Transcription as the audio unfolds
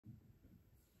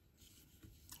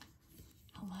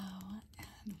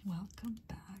and welcome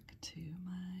back to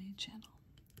my channel.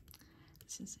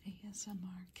 This is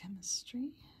ASMR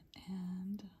Chemistry,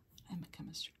 and I'm a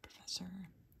chemistry professor.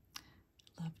 I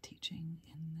love teaching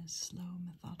in this slow,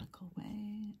 methodical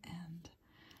way, and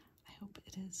I hope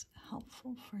it is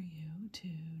helpful for you to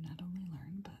not only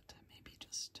learn, but maybe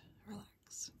just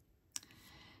relax.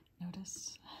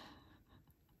 Notice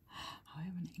how I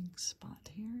have an ink spot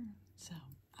here, so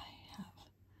I have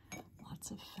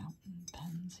lots of fountain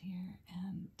pens here,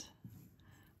 and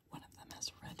one of them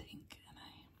has red ink, and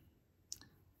I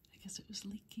guess it was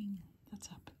leaking. That's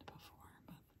happened before,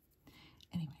 but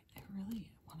anyway, I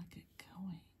really want to get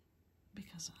going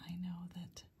because I know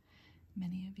that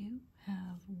many of you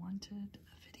have wanted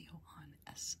a video on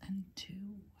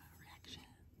SN2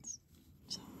 reactions.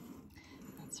 So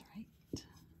that's right,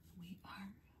 we are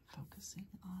focusing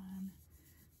on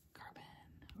carbon,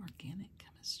 organic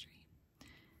chemistry.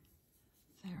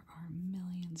 There are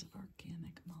millions of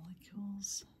organic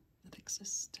molecules that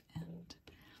exist and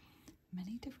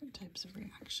many different types of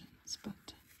reactions,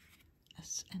 but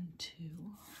SN2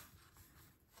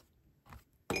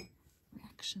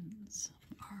 reactions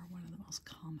are one of the most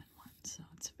common ones, so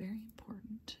it's very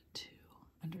important to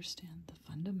understand the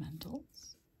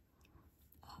fundamentals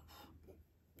of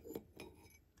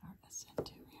our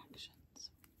SN2 reactions.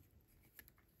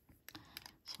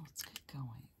 So let's get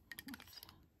going with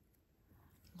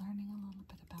learning a little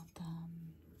bit about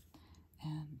them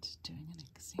and doing an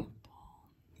example,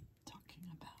 talking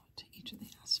about each of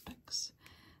the aspects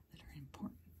that are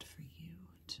important for you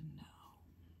to know.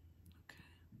 Okay,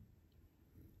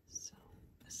 so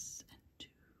SN2.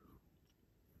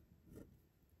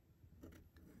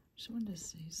 Just wanted to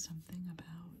say something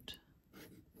about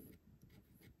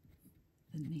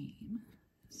the name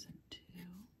SN2.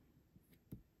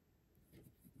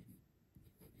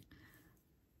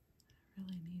 I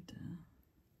really need to,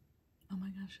 oh my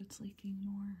gosh, it's leaking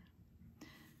more.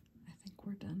 I think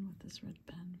we're done with this red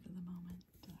pen for the moment,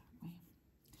 aren't we?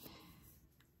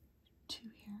 2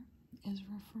 here is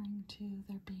referring to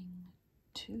there being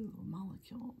 2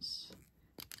 molecules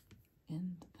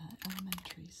in the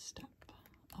elementary step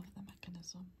of the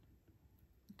mechanism.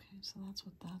 Okay, so that's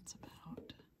what that's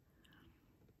about.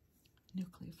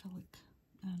 Nucleophilic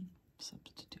and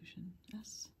substitution,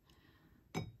 yes.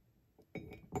 Alright.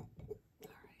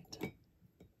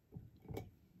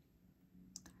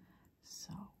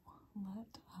 So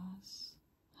let us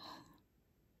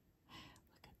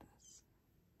look at this.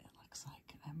 It looks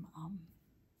like I'm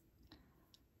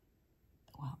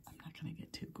well, I'm not gonna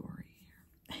get too gory here.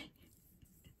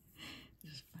 It's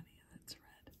just funny that it's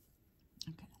red.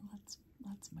 Okay, let's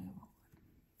move on.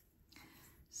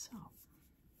 So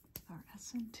our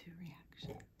SN2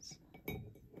 reactions.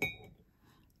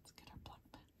 Let's get our black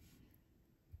pen.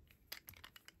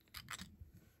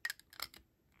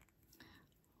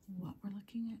 What we're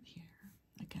looking at here,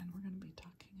 again, we're going to be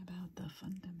talking about the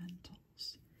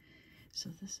fundamentals. So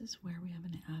this is where we have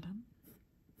an atom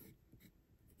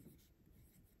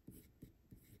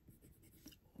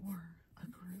or a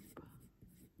group,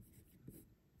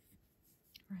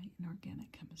 right? In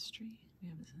organic chemistry, we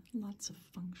have lots of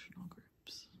functional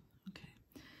groups, okay,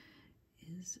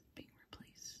 is being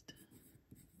replaced.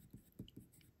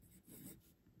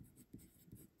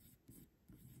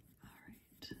 All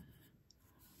right,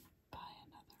 by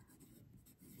another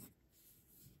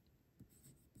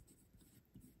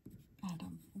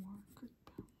atom or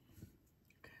group.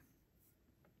 Okay.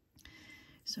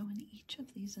 So in each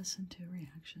of these SN2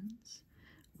 reactions,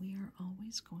 we are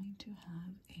always going to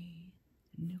have a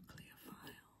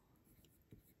nucleophile.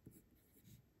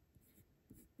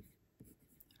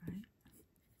 Right?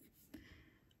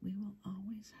 We will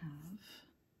always have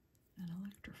an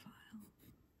electrophile.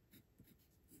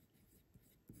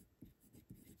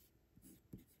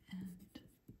 And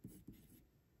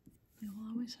we will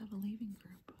always have a leaving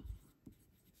group.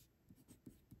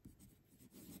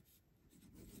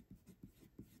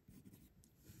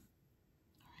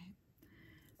 Alright,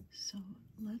 so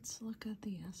let's look at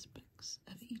the aspects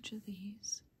of each of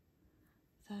these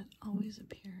that always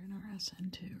appear in our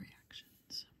SN2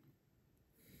 reactions.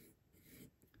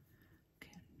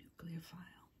 Okay,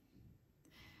 nucleophile.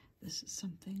 This is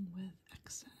something with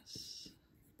excess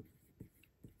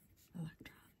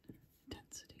electron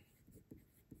density.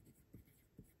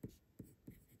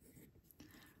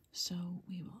 So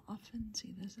we will often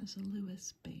see this as a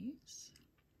Lewis base,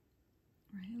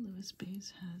 right? Lewis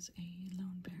base has a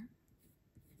lone pair.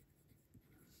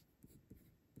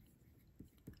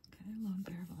 Okay, lone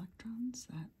pair of electrons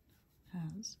that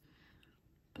has,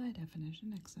 by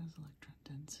definition, excess electron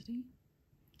density.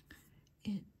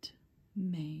 It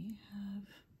may have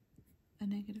an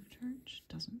negative charge?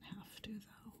 Doesn't have to,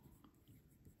 though.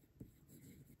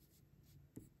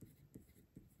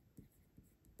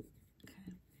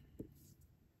 Okay.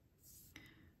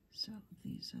 So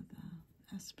these are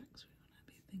the aspects we want to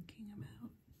be thinking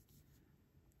about.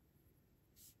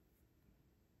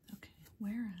 Okay,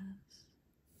 whereas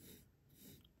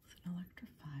with an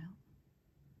electrophile,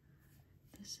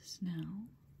 this is now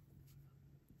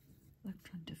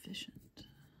electron deficient.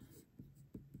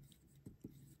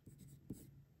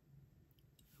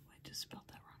 Oh, I just spelled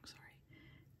that wrong, sorry.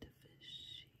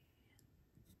 Deficient.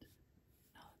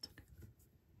 No, that's okay.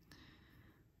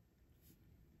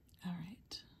 All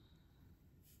right.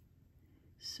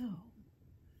 So,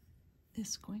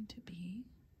 it's going to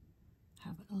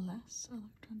have less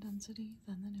electron density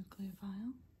than the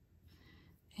nucleophile.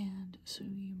 And so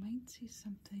you might see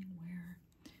something where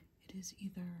it is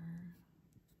either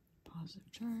positive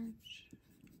charge,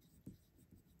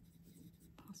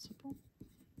 possible,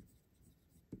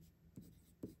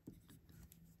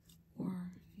 or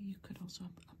you could also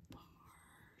have a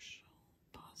partial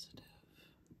positive.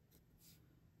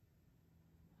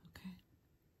 Okay.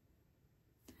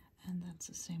 And that's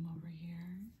the same over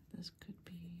here. This could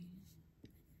be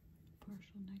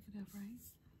partial negative, right?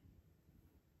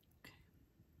 Okay.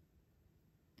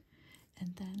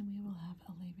 And then we will have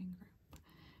a leaving group.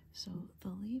 So the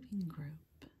leaving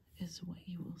group is what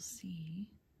you will see.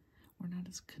 We're not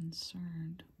as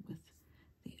concerned with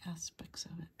the aspects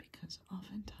of it because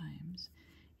oftentimes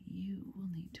you will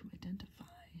need to identify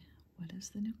what is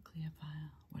the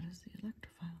nucleophile, what is the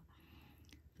electrophile.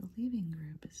 The leaving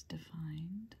group is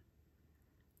defined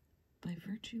by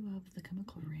virtue of the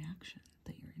chemical reaction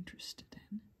that you're interested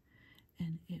in,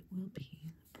 and it will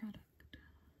be the product.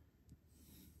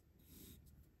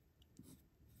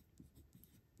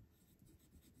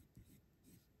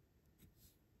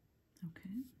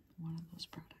 Okay, one of those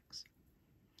products.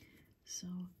 So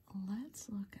let's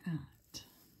look at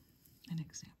an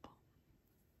example.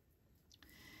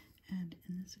 And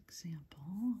in this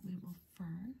example, we will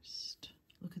first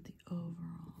look at the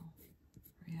overall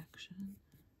reaction.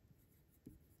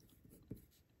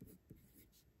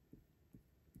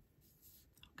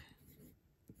 Okay.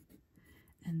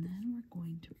 And then we're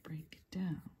going to break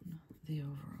down the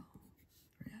overall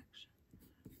reaction.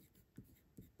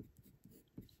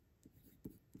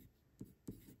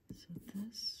 So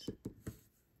this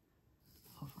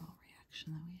overall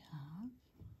reaction that we have,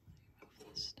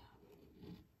 remove this stuff.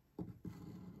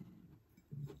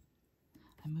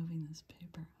 I'm moving this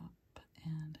paper up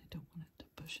and I don't want it to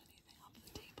push anything off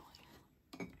the table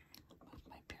here. Move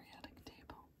my periodic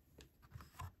table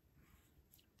over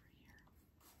here.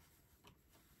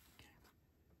 Okay.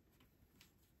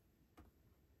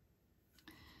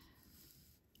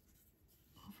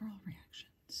 Overall reaction.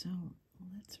 So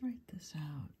let's write this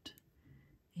out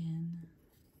in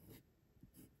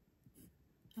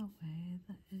a way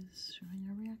that is showing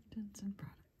our reactants and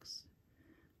products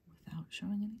without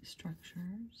showing any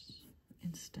structures,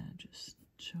 instead just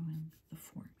showing the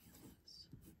formulas.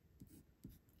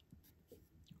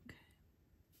 Okay.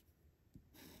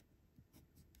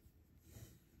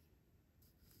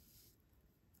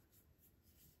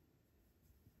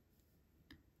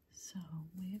 So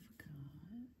we've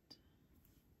got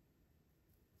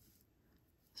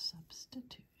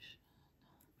substitution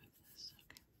with this,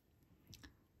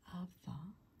 okay, of the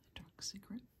hydroxy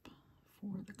group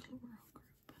for the chloro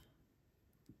group.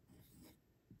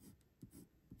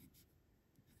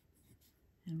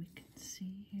 And we can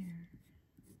see here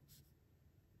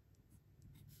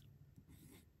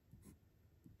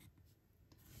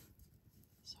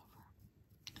so far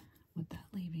what that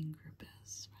leaving group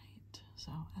is, right?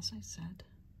 So as I said,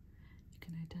 you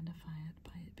can identify it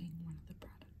by it being one of the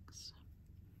products.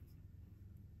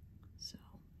 So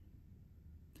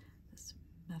this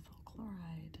methyl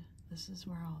chloride, this is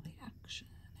where all the action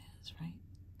is, right?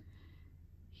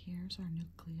 Here's our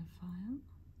nucleophile.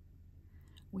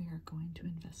 We are going to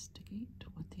investigate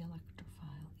what the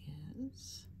electrophile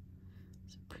is.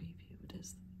 So previewed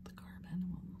is the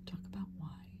carbon. We'll talk about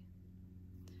why.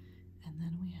 And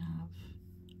then we have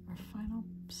our final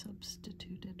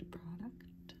substituted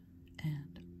product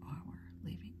and our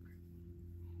leaving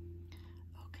group.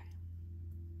 Okay.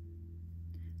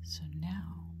 So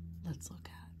now let's look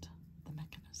at the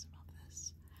mechanism of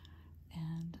this.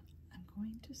 And I'm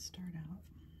going to start out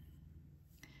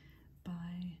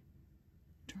by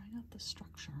drawing out the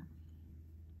structure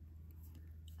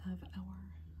of our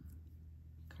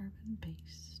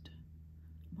carbon-based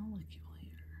molecule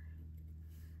here.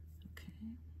 Okay,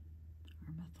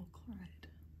 our methyl chloride.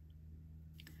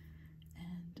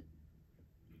 And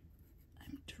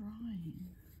I'm drawing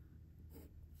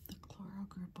the chloro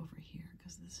group over here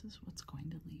because this is what's going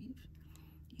to leave.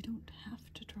 You don't have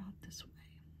to draw it this way,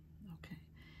 okay?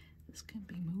 This can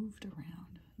be moved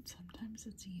around. Sometimes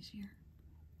it's easier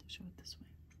to show it this way.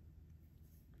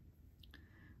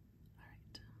 All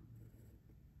right.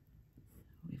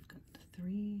 We've got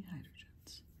 3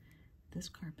 hydrogens. This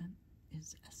carbon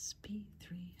is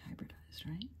sp3 hybridized,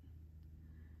 right?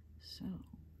 So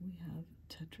we have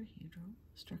tetrahedral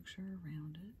structure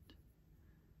around it.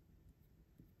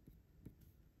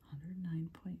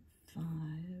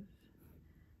 109.5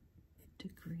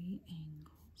 degree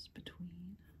angles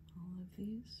between all of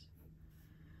these.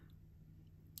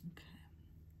 Okay,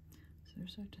 so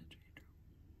there's our tetrahedral.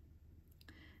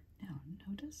 Now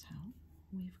notice how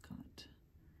we've got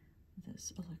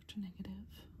this electronegative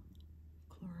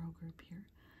chloro group here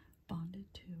bonded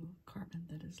to a carbon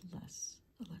that is less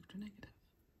electronegative.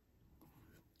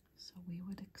 So we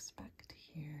would expect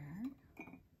here, let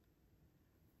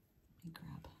me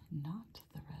grab not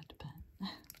the red pen,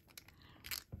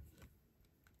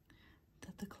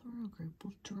 that the chloro group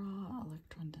will draw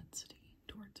electron density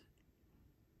towards it.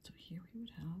 So here we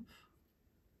would have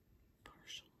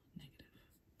partial negative.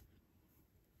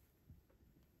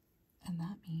 And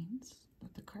that means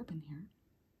that the carbon here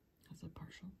has a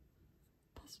partial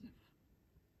positive.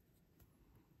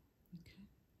 Okay.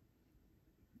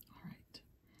 All right.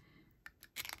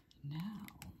 Now,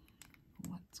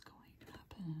 what's going to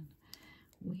happen?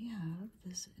 We have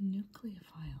this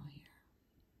nucleophile here.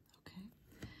 Okay.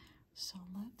 So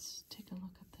let's take a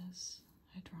look at this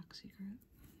hydroxy group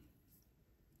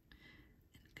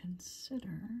and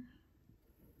consider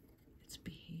its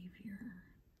behavior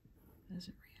as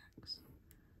it reacts.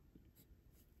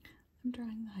 I'm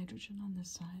drawing the hydrogen on this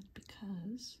side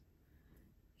because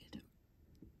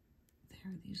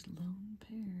there are these lone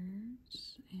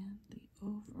pairs and the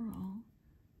overall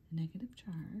negative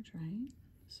charge, right?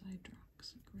 This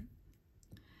hydroxy group.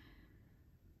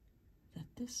 That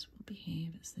this will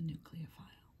behave as the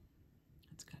nucleophile.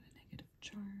 It's got a negative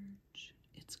charge,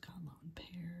 it's got lone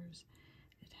pairs,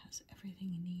 it has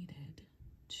everything needed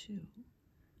to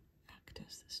act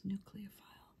as this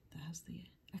nucleophile that has the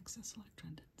excess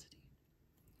electron density.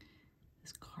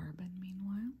 This carbon,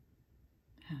 meanwhile,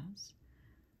 has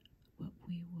what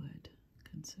we would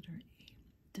consider a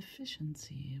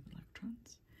deficiency of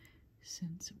electrons,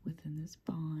 since within this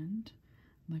bond,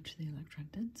 much of the electron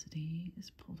density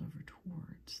is pulled over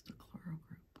towards the chloro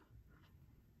group.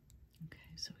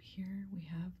 Okay, so here we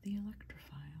have the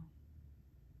electrophile.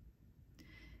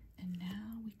 And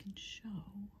now we can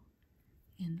show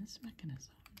in this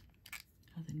mechanism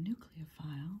how the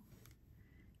nucleophile,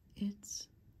 its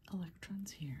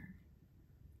electrons here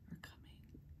are coming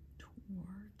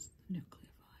towards the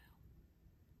nucleophile.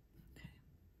 Okay.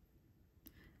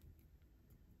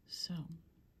 So,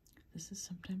 this is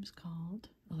sometimes called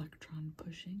electron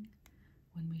pushing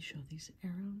when we show these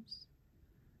arrows.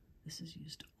 This is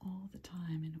used all the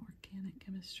time in organic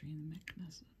chemistry in the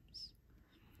mechanisms.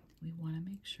 We want to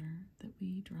make sure that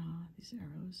we draw these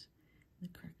arrows in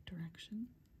the correct direction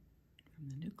from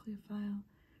the nucleophile,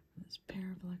 from this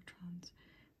pair of electrons,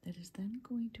 that is then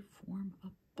going to form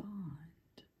a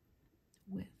bond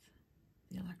with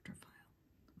the electrophile,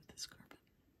 with this carbon.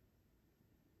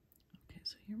 Okay,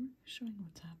 so here we're showing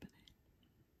what's happening.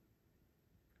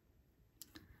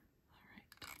 All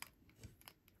right.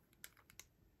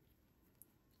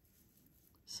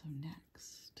 So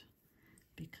next,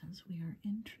 because we are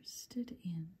interested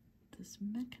in this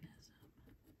mechanism,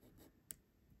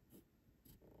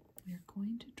 we are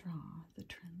going to draw the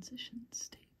transition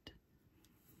state.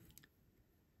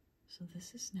 So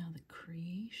this is now the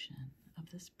creation of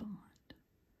this bond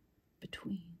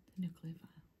between the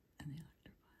nucleophile and the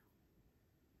electrophile.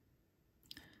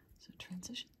 So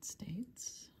transition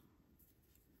states,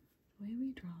 the way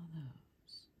we draw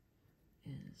those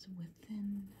is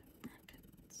within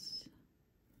brackets.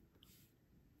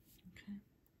 Okay.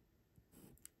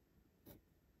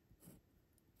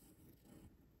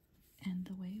 And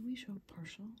the way we show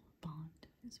partial bond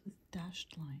is with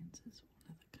dashed lines, is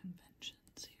one of the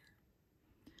conventions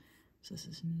here. So this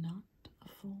is not a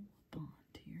full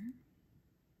bond here.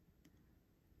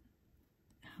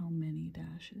 How many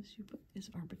dashes you put is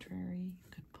arbitrary. You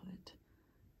could put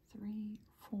 3,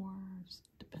 4,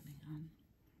 depending on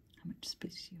how much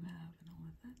space you have and all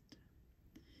of that.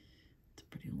 It's a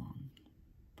pretty long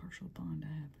partial bond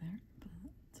I have there, but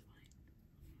that's fine.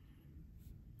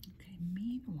 Okay,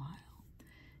 meanwhile,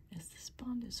 as this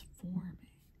bond is forming,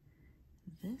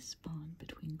 this bond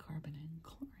between carbon and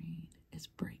chlorine is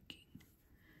breaking.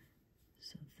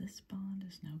 So this bond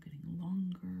is now getting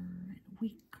longer and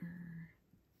weaker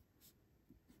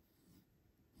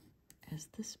as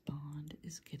this bond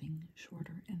is getting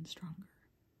shorter and stronger.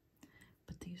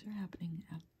 But these are happening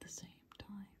at the same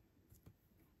time.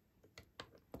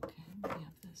 Okay, we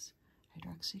have this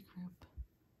hydroxy group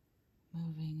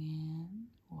moving in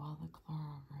while the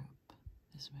chloro group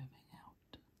is moving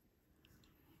out.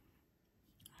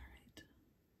 All right,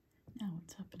 now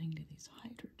what's happening to these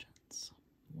hydrogens?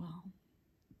 Well,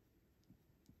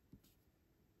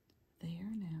 they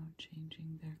are now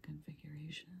changing their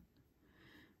configuration,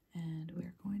 and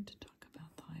we're going to talk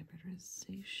about the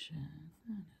hybridization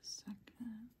in a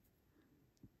second.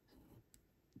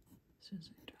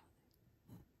 Susan, draw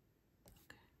these.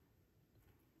 Okay.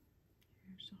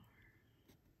 Here's our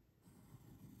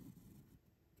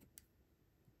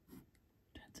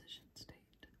transition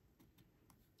state.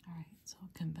 All right, so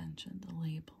convention, the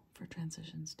label for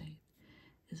transition state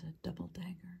is a double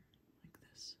dagger like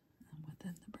this, and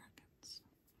within the brackets.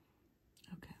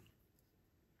 Okay.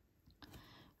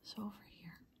 So over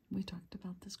here, we talked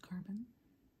about this carbon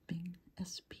being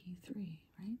sp3,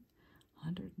 right?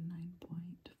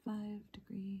 109.5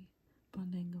 degree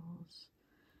bond angles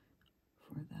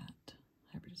for that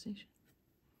hybridization.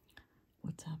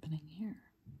 What's happening here?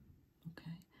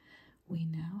 Okay, we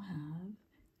now have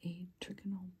a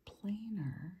trigonal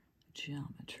planar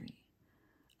geometry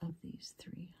of these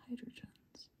three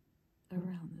hydrogens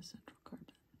around the central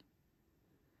carbon.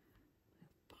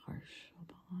 Partial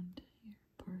bond here,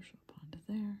 partial bond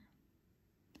there.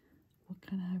 What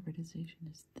kind of hybridization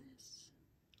is this?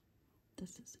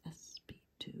 This is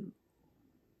sp2.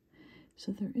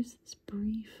 So there is this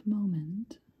brief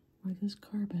moment where this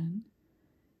carbon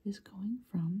is going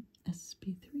from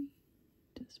sp3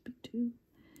 to sp2.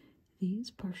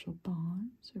 These partial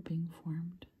bonds are being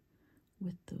formed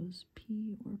with those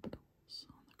p orbitals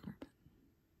on the carbon.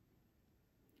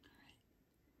 All right.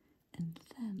 And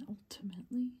then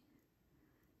ultimately,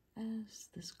 as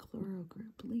this chloro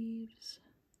group leaves,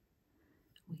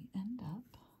 we end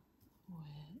up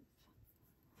with,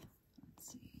 let's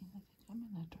see, I think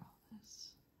I'm going to draw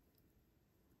this.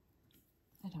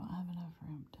 I don't have enough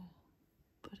room to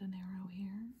put an arrow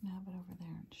here and have it over there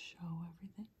and show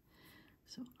everything.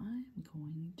 So I'm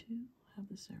going to have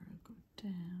this arrow go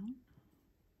down,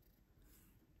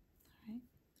 all right,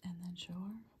 and then show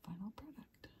our final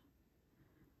product,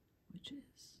 which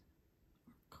is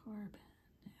our carbon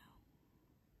now.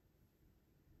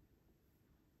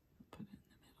 I'll put it in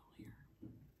the middle here.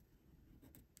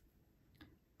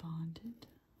 Bonded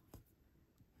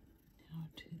now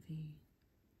to the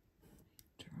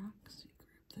hydroxy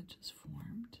group that just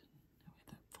formed. Now we have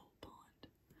that full bond.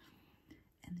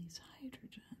 And these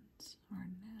hydrogens are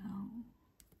now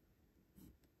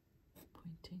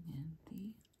pointing in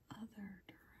the other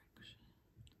direction.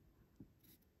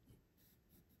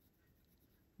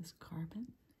 This carbon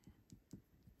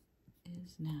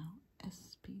is now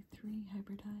sp3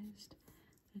 hybridized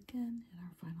again in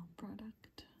our final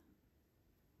product.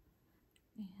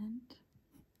 And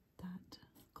that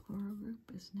chloro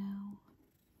group is now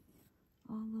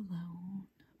all alone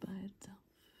by itself.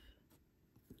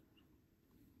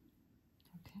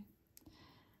 Okay.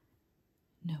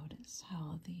 Notice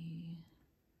how the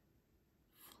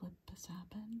flip has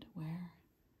happened, where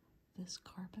this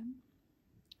carbon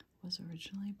was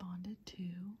originally bonded to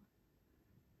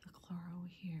the chloro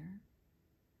here,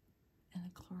 and the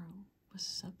chloro was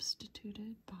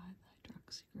substituted by the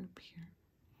hydroxy group here,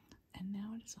 and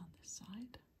now it is on this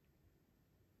side.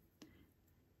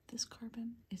 This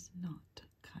carbon is not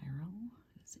chiral,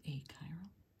 it's achiral,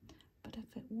 but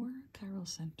if it were a chiral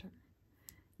center,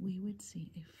 we would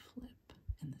see a flip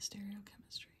in the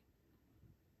stereochemistry.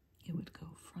 It would go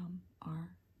from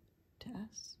R to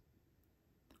S,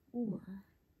 or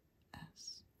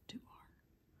S to R.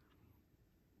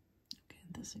 Okay,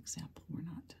 in this example, we're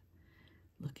not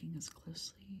looking as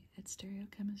closely at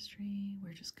stereochemistry.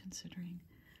 We're just considering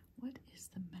what is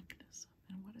the mechanism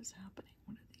and what is happening.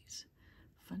 What are these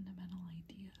fundamental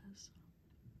ideas?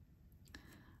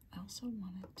 I also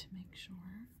wanted to make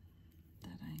sure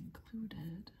that I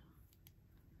included,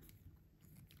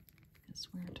 because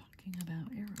we were talking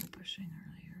about arrow pushing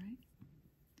earlier, right?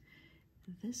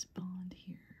 This bond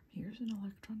here, here's an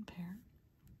electron pair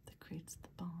that creates the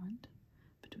bond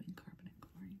between carbon and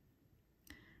chlorine.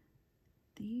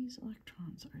 These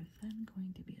electrons are then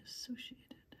going to be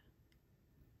associated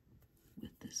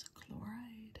with this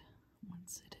chloride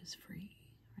once it is free,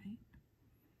 right?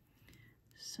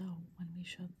 So when we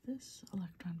show this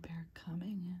electron pair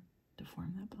coming in to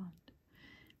form that bond,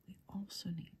 we also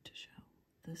need to show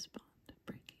this bond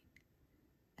breaking,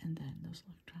 and then those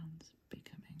electrons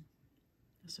becoming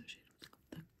associated with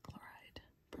the chloride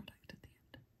product at the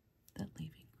end, that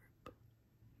leaving group.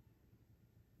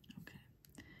 Okay.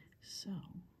 So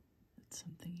it's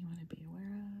something you want to be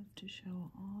aware of to show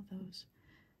all those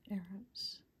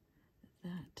arrows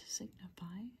that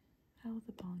signify how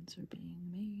the bonds are being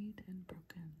made and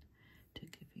broken to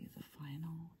give you the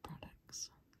final products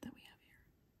that we have here.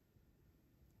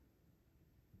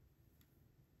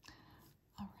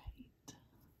 Alright,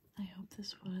 I hope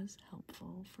this was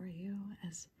helpful for you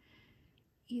as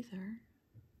either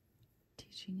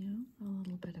teaching you a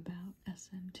little bit about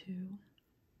SN2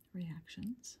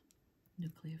 reactions,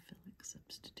 nucleophilic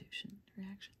substitution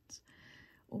reactions,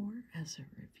 or as a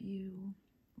review,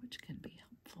 which can be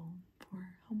helpful for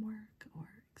homework or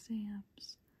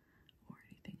exams or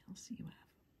anything else you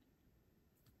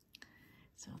have.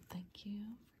 So thank you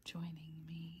for joining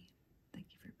me. Thank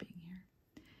you for being here.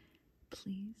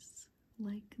 Please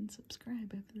like and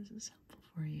subscribe if this is helpful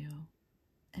for you.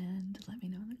 And let me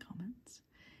know in the comments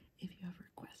if you have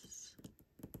requests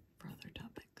for other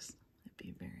topics. I'd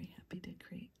be very happy to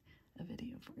create a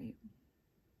video for you.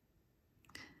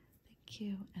 Thank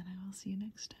you, and I will see you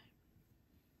next time.